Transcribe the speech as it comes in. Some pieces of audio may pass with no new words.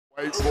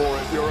Wait for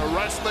it. You're a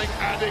wrestling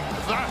addict.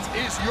 That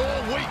is your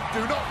week.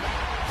 Do not.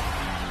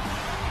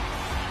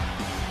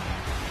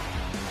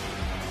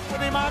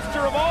 The monster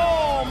of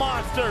all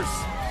monsters.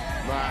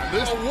 Man,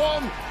 this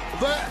one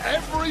that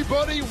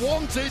everybody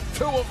wanted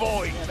to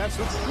avoid. Yeah, that's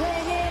what's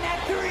weighing in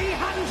at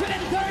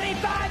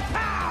 335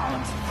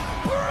 pounds,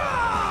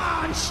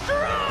 Braun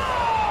Strowman!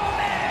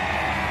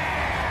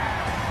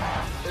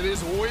 It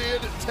is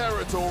weird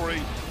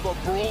territory for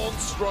Braun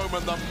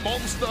Strowman, the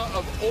monster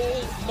of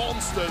all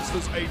monsters,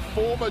 as a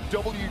former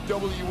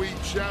WWE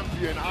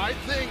champion. I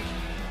think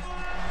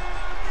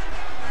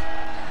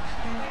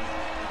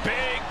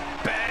big,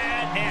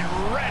 bad, and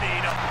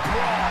ready to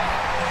brawl.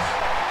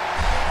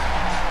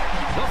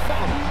 The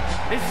following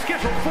is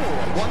scheduled for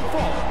one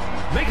fall,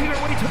 making her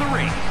way to the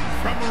ring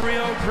from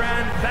Rio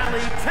Grande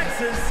Valley,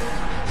 Texas,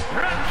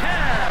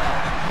 Raquel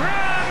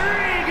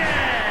Rodriguez.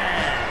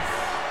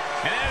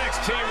 And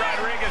NXT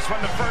Rodriguez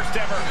won the first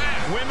ever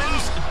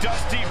Women's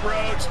Dusty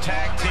Rhodes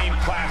Tag Team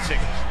Classic.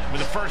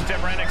 With the first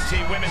ever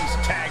NXT Women's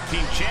Tag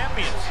Team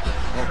Champions.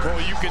 Well, Cole,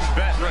 you can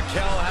bet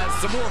Raquel has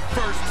some more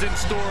firsts in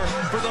store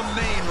for the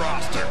main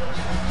roster.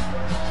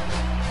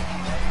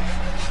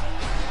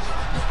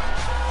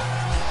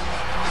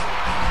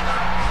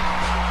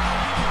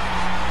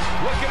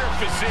 Look at her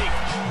physique.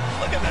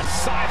 Look at the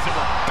size of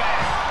her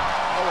back.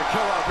 Oh,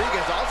 Raquel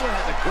Rodriguez also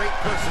has a great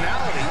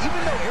personality, even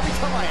though every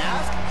time I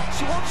ask,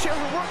 she won't share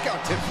her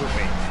workout tips with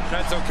me.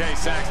 That's okay,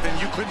 Saxton.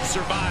 You couldn't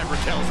survive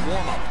Raquel's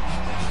warm-up.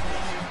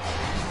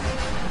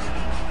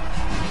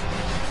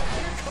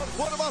 Here comes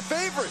one of my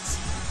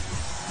favorites.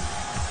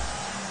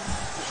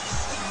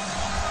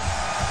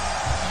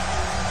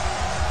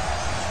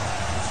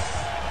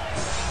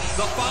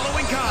 The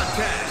following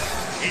contest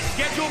is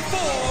scheduled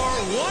for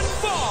one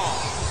fall,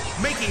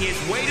 making his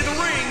way to the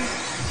ring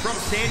from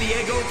San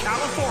Diego,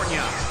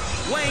 California,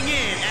 weighing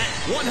in at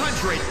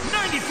 195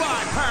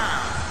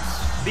 pounds,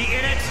 the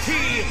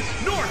NXT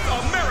North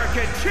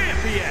American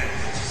Champion,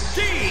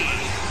 DM.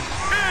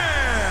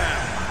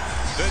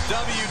 The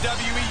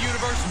WWE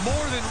Universe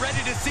more than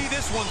ready to see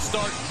this one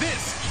start.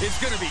 This is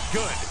going to be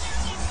good.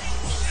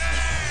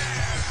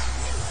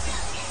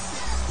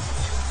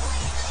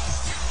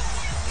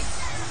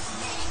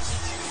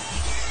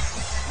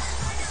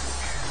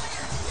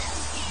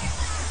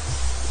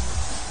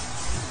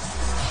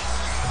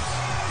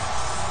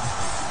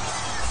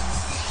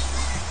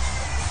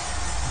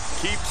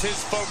 Keeps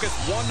his focus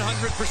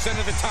 100%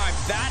 of the time.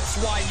 That's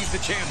why he's the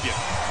champion.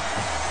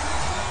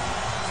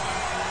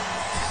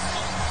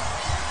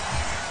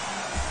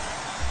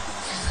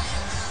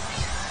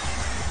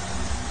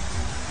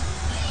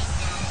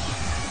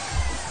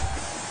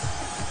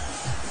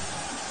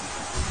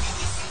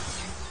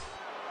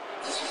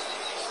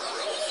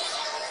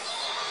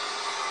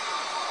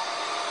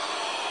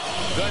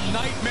 The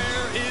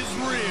nightmare is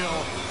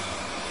real.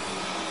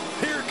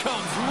 Here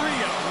comes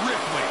Rhea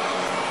Ripley.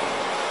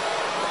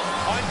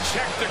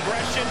 Unchecked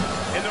aggression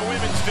in the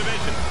women's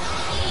division.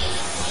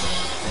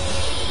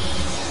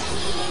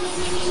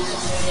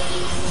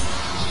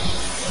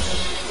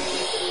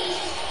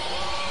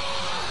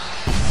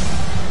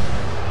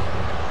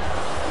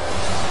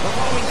 The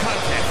following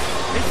contest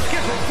is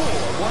scheduled for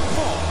one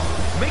fall,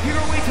 making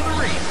her way to the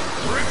ring,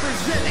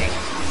 representing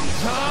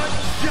the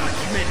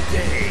Judgment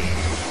Day,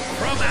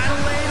 from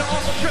Adelaide,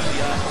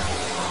 Australia,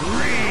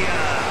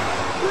 Rhea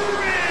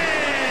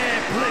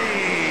Ripley.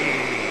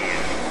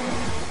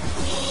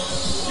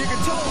 You can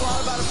tell a lot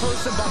about a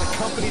person by the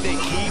company they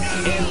keep,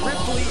 and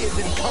Ripley is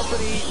in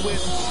company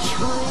with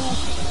true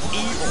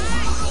evil.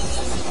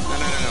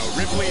 No.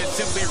 Ripley is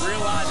simply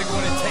realizing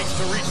what it takes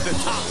to reach the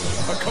top.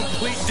 A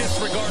complete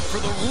disregard for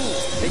the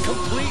rules. A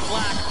complete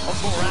lack of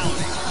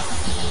morality.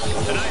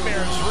 The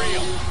nightmare is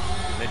real.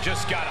 It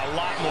just got a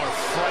lot more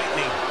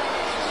frightening.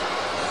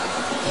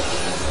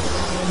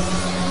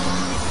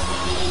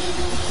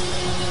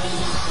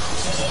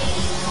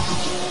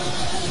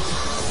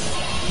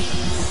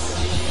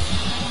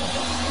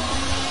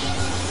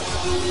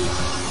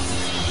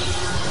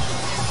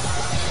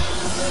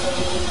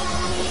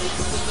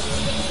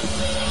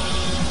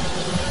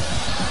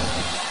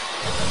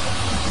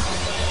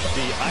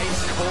 The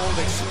ice-cold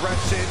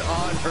expression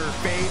on her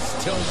face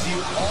tells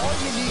you all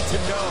you need to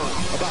know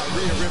about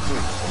Rhea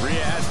Ripley.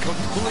 Rhea has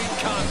complete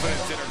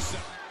confidence in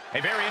herself. A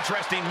very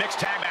interesting mixed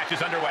tag match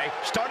is underway.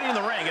 Starting in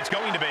the ring, it's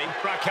going to be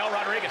Raquel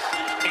Rodriguez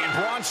and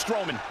Braun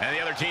Strowman. And the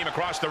other team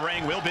across the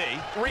ring will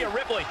be Rhea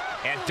Ripley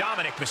and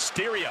Dominik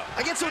Mysterio.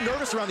 I get so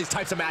nervous around these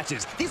types of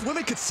matches. These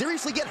women could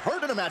seriously get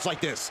hurt in a match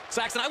like this.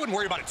 Saxton, I wouldn't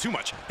worry about it too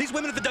much. These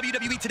women at the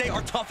WWE today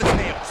are tough as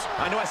nails.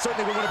 I know I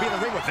certainly would want to be in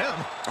the ring with them.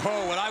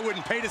 Oh, and I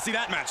wouldn't pay to see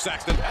that match,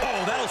 Saxton.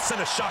 Oh, that'll send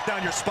a shock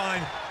down your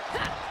spine.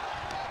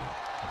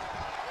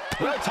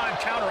 Well-timed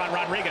counter on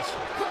Rodriguez.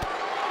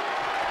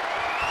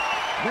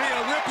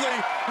 Rhea Ripley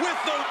with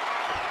the...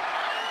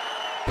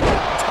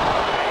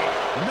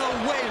 No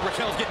way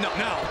Raquel's getting up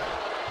now.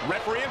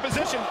 Referee in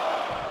position.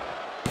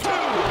 Kick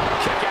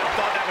out,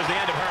 thought that was the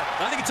end of her.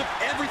 I think it took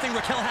everything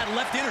Raquel had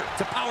left in her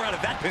to power out of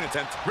that pin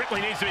attempt.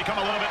 Ripley needs to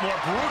become a little bit more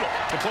brutal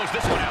to close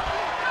this one out.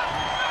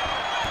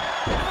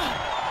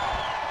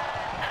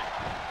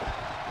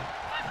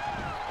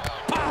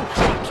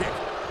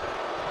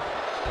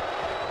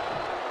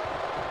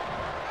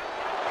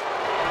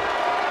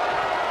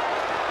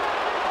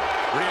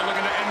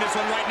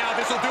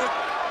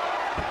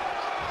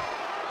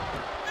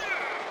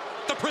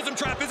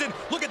 Phantom trap is in.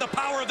 Look at the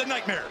power of the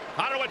nightmare.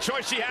 I don't know what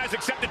choice she has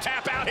except to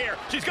tap out here.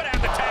 She's going to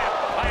have to tap.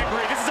 I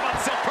agree. This is about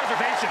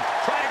self-preservation.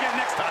 Try again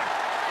next time.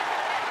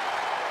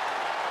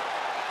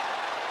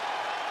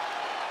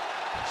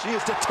 She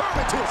is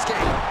determined to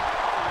escape.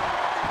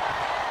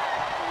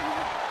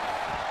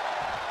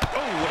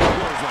 Oh, what a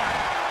clothesline.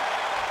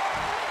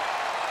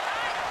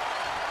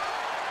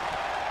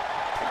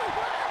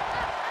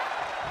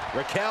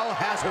 Raquel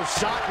has her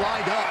shot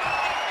lined up.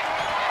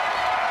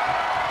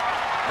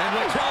 And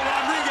Raquel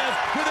Rodriguez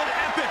with an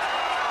epic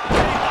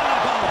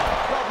ball.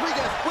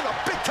 Rodriguez with a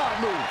big-time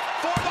move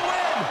for the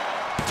win.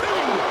 2.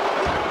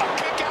 A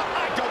kick out.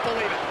 I don't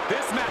believe it.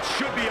 This match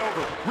should be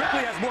over.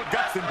 Ripley has more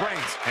guts than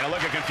brains. And a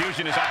look of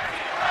confusion is up.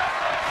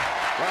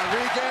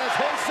 Rodriguez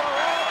hoists her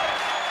up.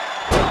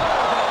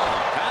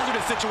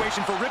 Hazardous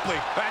situation for Ripley.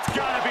 That's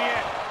gotta be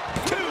it.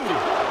 2.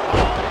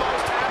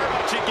 Almost had her,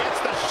 but she gets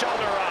the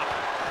shoulder up.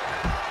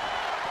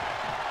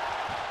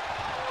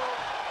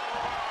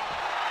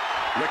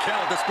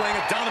 Raquel displaying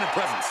a dominant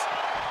presence.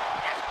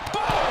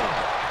 Boom!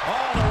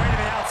 All the way to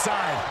the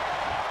outside.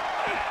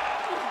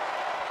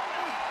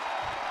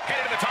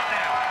 Headed to the top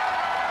now.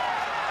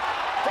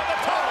 From the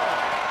top.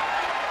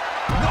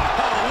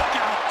 Oh, look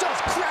out.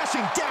 Just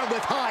crashing down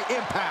with high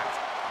impact.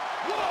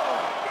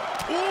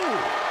 Ooh,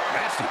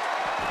 nasty.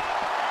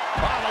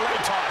 Oh, the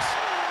leg toss.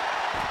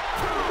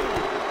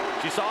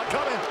 She saw it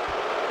coming.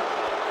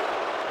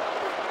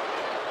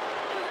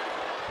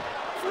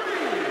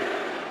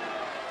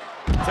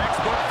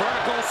 Textbook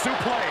vertical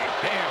suplex.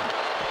 Damn.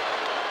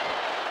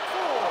 4.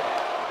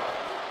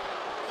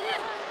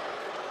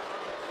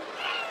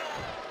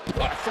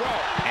 What a throw.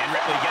 And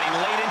Ripley getting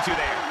laid into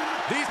there.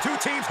 These two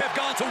teams have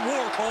gone to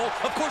war, Cole.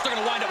 Of course they're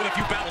going to wind up with a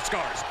few battle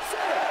scars.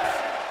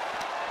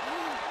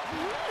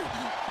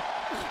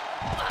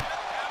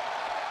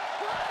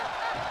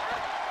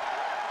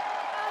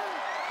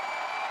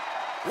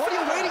 What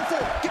are you waiting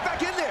for? Get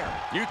back in there.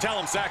 You tell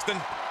him,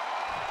 Saxton.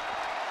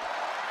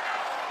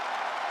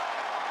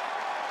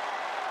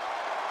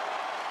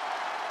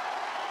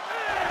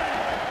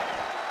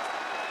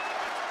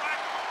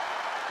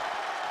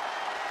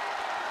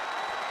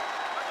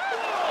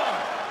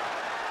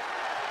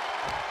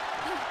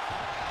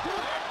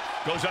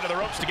 Goes under the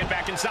ropes to get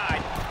back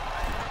inside.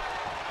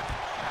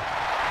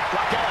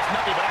 Raquel has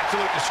nothing but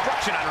absolute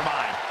destruction on her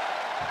mind.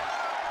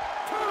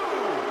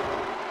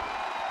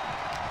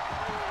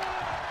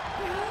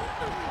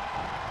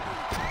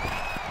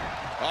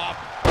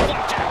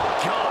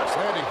 Blackjack. Gosh,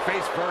 landing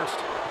face first.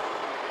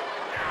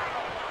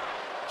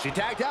 She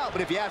tagged out,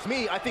 but if you ask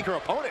me, I think her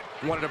opponent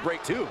wanted a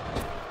break too.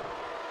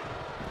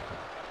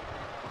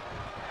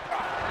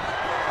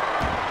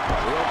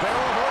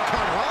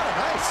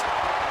 Nice.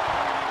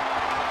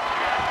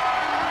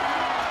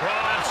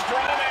 Braun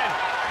Strowman.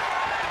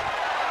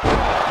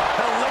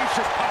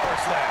 Hellacious power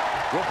slam.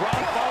 Will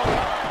Braun follow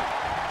up?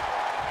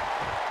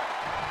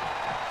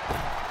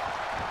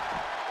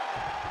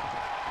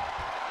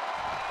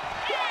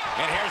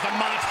 And here's a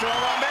monster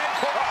Roman.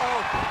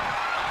 Uh-oh.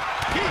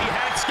 He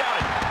had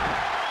scouted.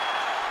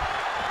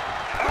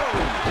 Oh.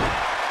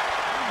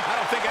 I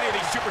don't think any of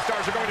these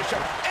superstars are going to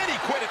show any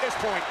quit at this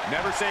point.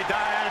 Never say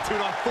die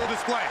attitude on full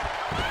display.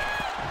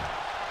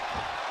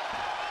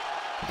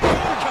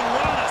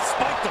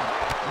 Spiked him.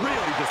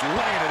 Really just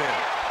laying it in.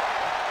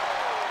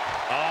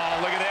 Oh,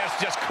 look at this.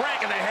 Just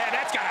cranking the head.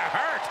 That's gotta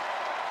hurt.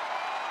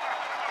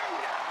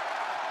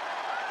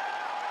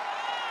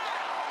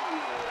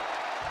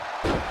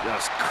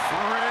 Just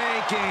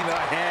cranking the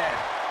head.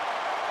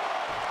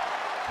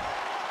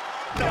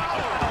 No,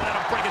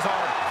 that'll break his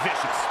arm.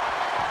 Vicious.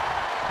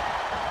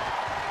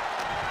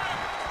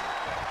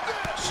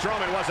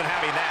 Strowman wasn't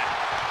having that.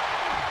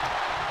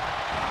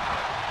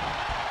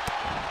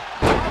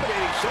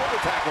 Dominating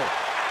shoulder tackle.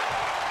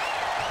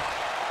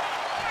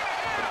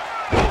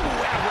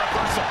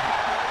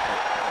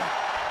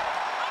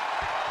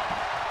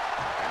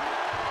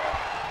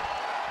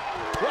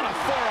 What a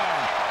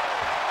forearm.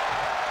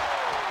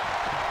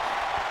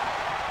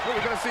 What are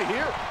we going to see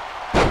here?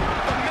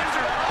 The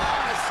Mister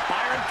Oz.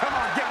 Byron, come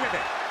on, get with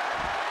it.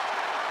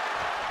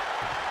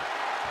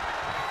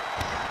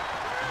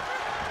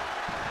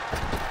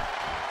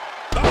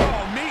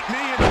 Oh, meet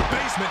me in the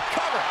basement.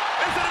 Cover.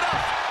 Is it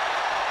enough?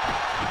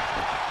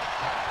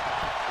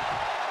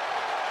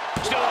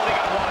 Still only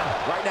got one.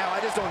 Right now, I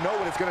just don't know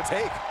what it's going to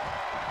take.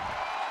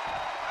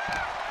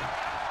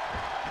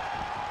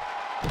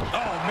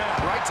 Oh, man,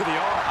 right to the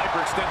arm.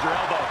 Hyperextend your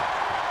elbow.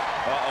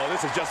 Uh-oh,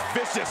 this is just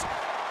vicious.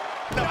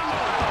 No,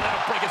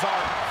 that'll break his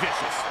arm.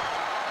 Vicious.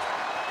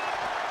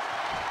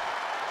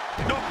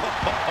 No.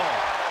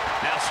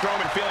 Now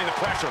Strowman feeling the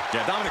pressure.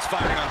 Yeah, Dominik's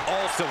firing on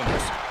all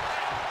cylinders.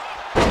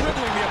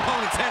 Dribbling the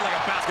opponent's head like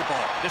a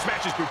basketball. This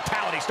match's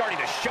brutality starting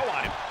to show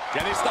on him.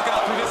 Yeah, they stuck it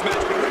out through this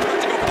match, but we're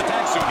about to go for the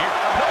tag soon here.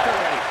 Look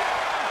already.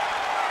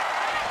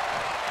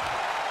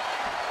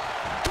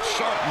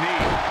 Sharp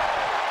knee.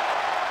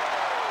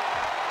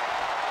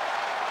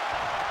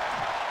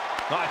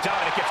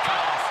 Dominik gets cut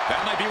off.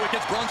 That might be what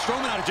gets Braun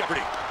Strowman out of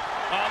jeopardy.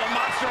 Oh, the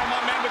monster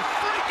among men with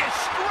freakish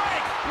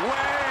strength.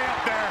 Way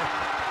up there.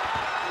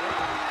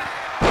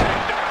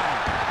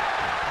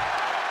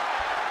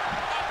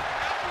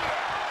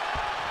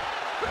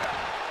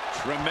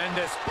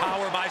 Tremendous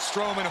power by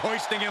Strowman,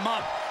 hoisting him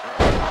up.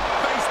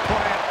 Face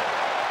plant.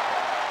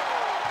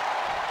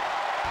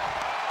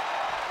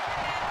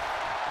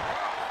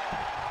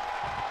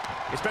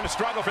 It's been a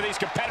struggle for these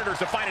competitors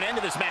to find an end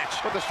to this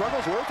match. But the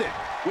struggle's worth it.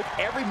 With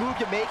every move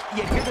you make,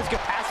 you hear this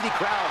capacity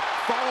crowd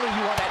following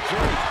you on that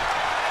journey.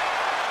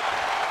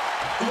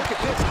 Look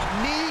at this.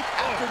 Knee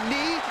after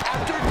knee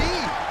after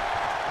knee.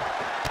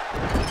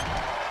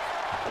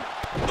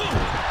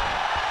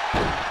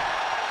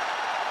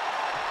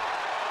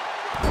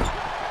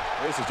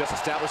 This is just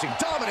establishing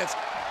dominance.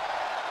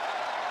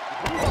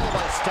 Followed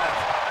by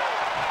Seth.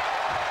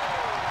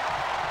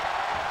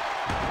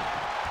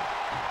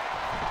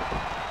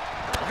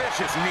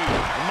 Vicious knee.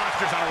 The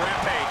monster's on a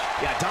rampage.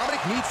 Yeah,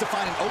 Dominik needs to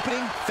find an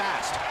opening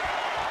fast.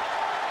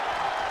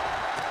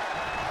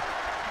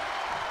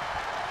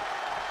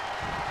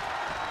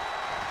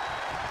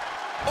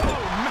 Oh,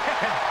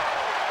 man.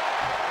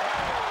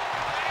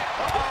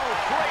 Uh-oh,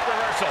 great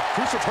reversal.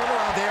 Crucial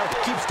turnaround there.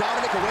 Keeps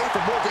Dominik away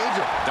from more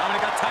danger. Dominik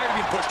got tired of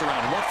being pushed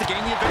around and wants to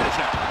gain the advantage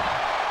now.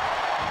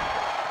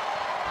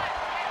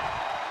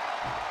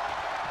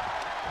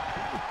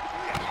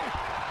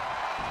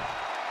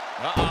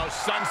 Uh-oh,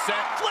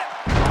 sunset flip.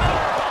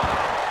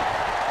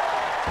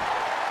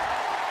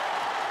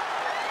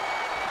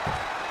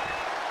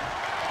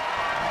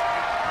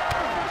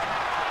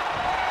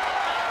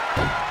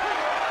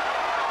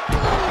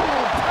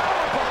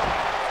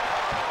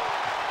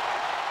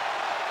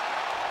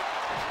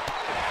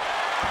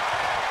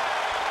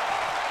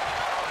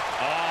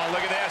 Oh,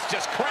 look at this,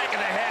 just cranking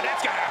the head.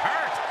 That's gotta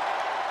hurt.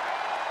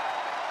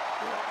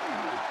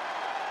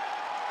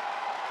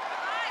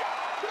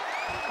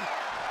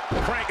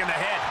 Cranking the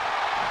head.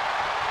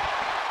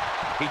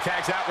 He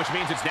tags out, which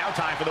means it's now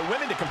time for the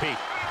women to compete.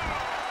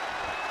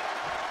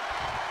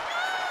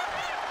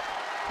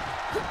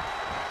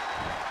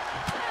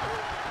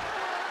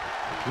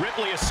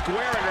 Ripley is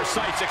square in her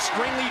sights,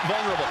 extremely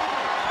vulnerable.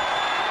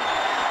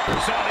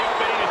 Saw the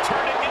opening and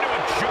turned it into a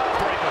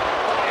jawbreaker.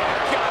 Oh, my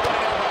God, what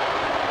an elbow.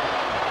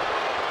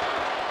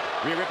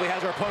 Rhea Ripley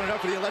has her opponent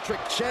up for the electric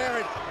chair.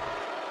 And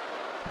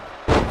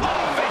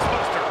oh,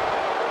 facebuster.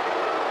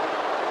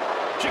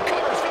 She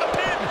covers for the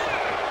pin.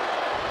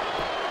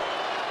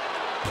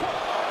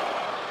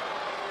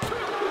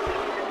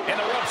 And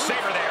the rope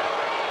saver there.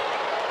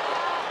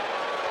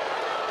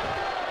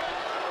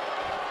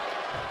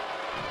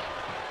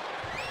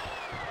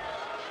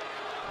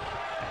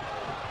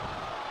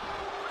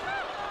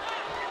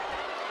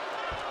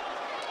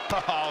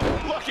 Oh,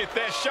 look at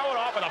this. Showing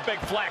off with a big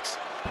flex.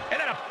 And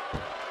then a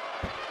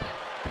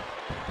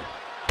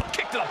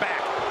kick to the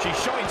back. She's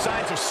showing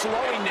signs of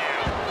slowing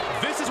now.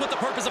 This is what the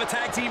purpose of a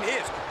tag team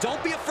is.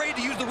 Don't be afraid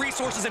to use the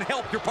resources and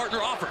help your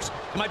partner offers.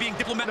 Am I being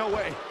diplomatic? no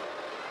way.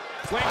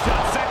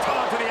 Slingshot sent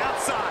on to the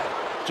outside.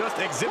 Just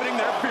exhibiting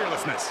their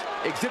fearlessness.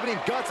 Exhibiting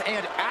guts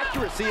and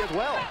accuracy as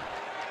well.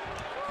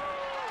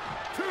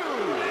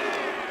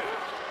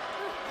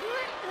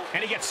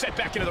 And he gets sent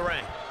back into the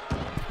ring.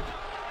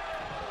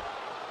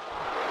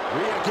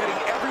 Rhea getting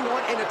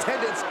everyone in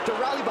attendance to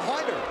rally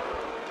behind her.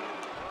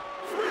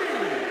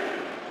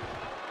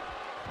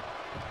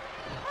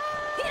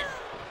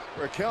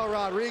 Raquel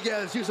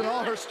Rodriguez using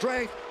all her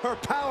strength, her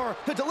power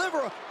to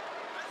deliver.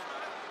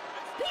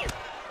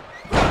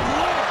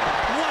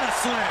 What a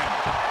slam.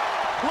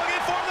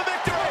 Looking for the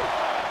victory.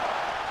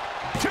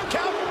 2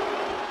 count.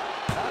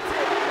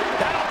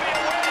 That'll be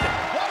a win.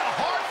 What a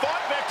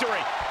hard-fought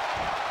victory.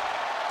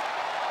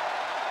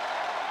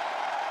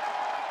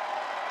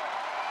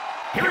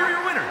 Here are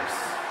your winners,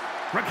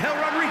 Raquel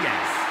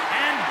Rodriguez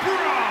and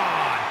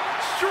Braun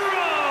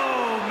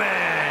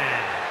Strowman.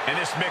 And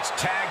this mixed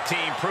tag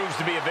team proves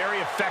to be a very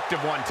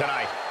effective one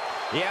tonight.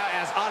 Yeah,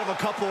 as odd of a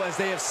couple as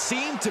they have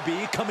seemed to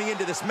be coming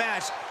into this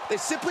match, they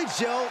simply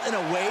gelled in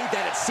a way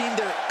that it seemed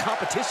their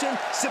competition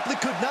simply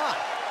could not.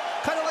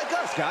 Kind of like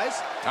us,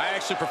 guys. I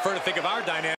actually prefer to think of our dynamic